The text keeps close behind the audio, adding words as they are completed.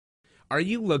Are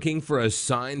you looking for a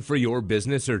sign for your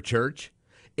business or church?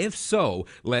 If so,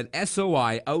 let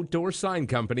SOI Outdoor Sign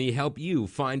Company help you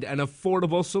find an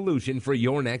affordable solution for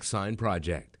your next sign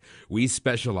project. We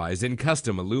specialize in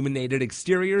custom illuminated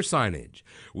exterior signage.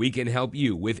 We can help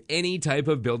you with any type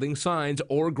of building signs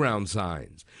or ground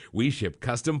signs. We ship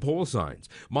custom pole signs,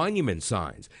 monument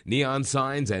signs, neon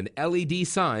signs, and LED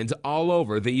signs all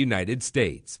over the United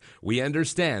States. We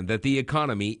understand that the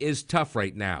economy is tough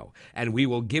right now, and we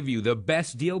will give you the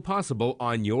best deal possible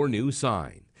on your new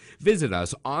sign. Visit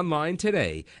us online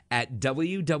today at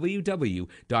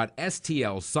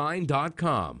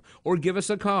www.stlsign.com or give us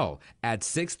a call at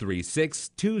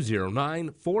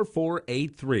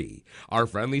 636-209-4483. Our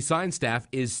friendly sign staff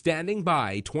is standing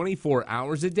by 24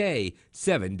 hours a day,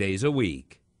 7 days a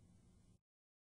week.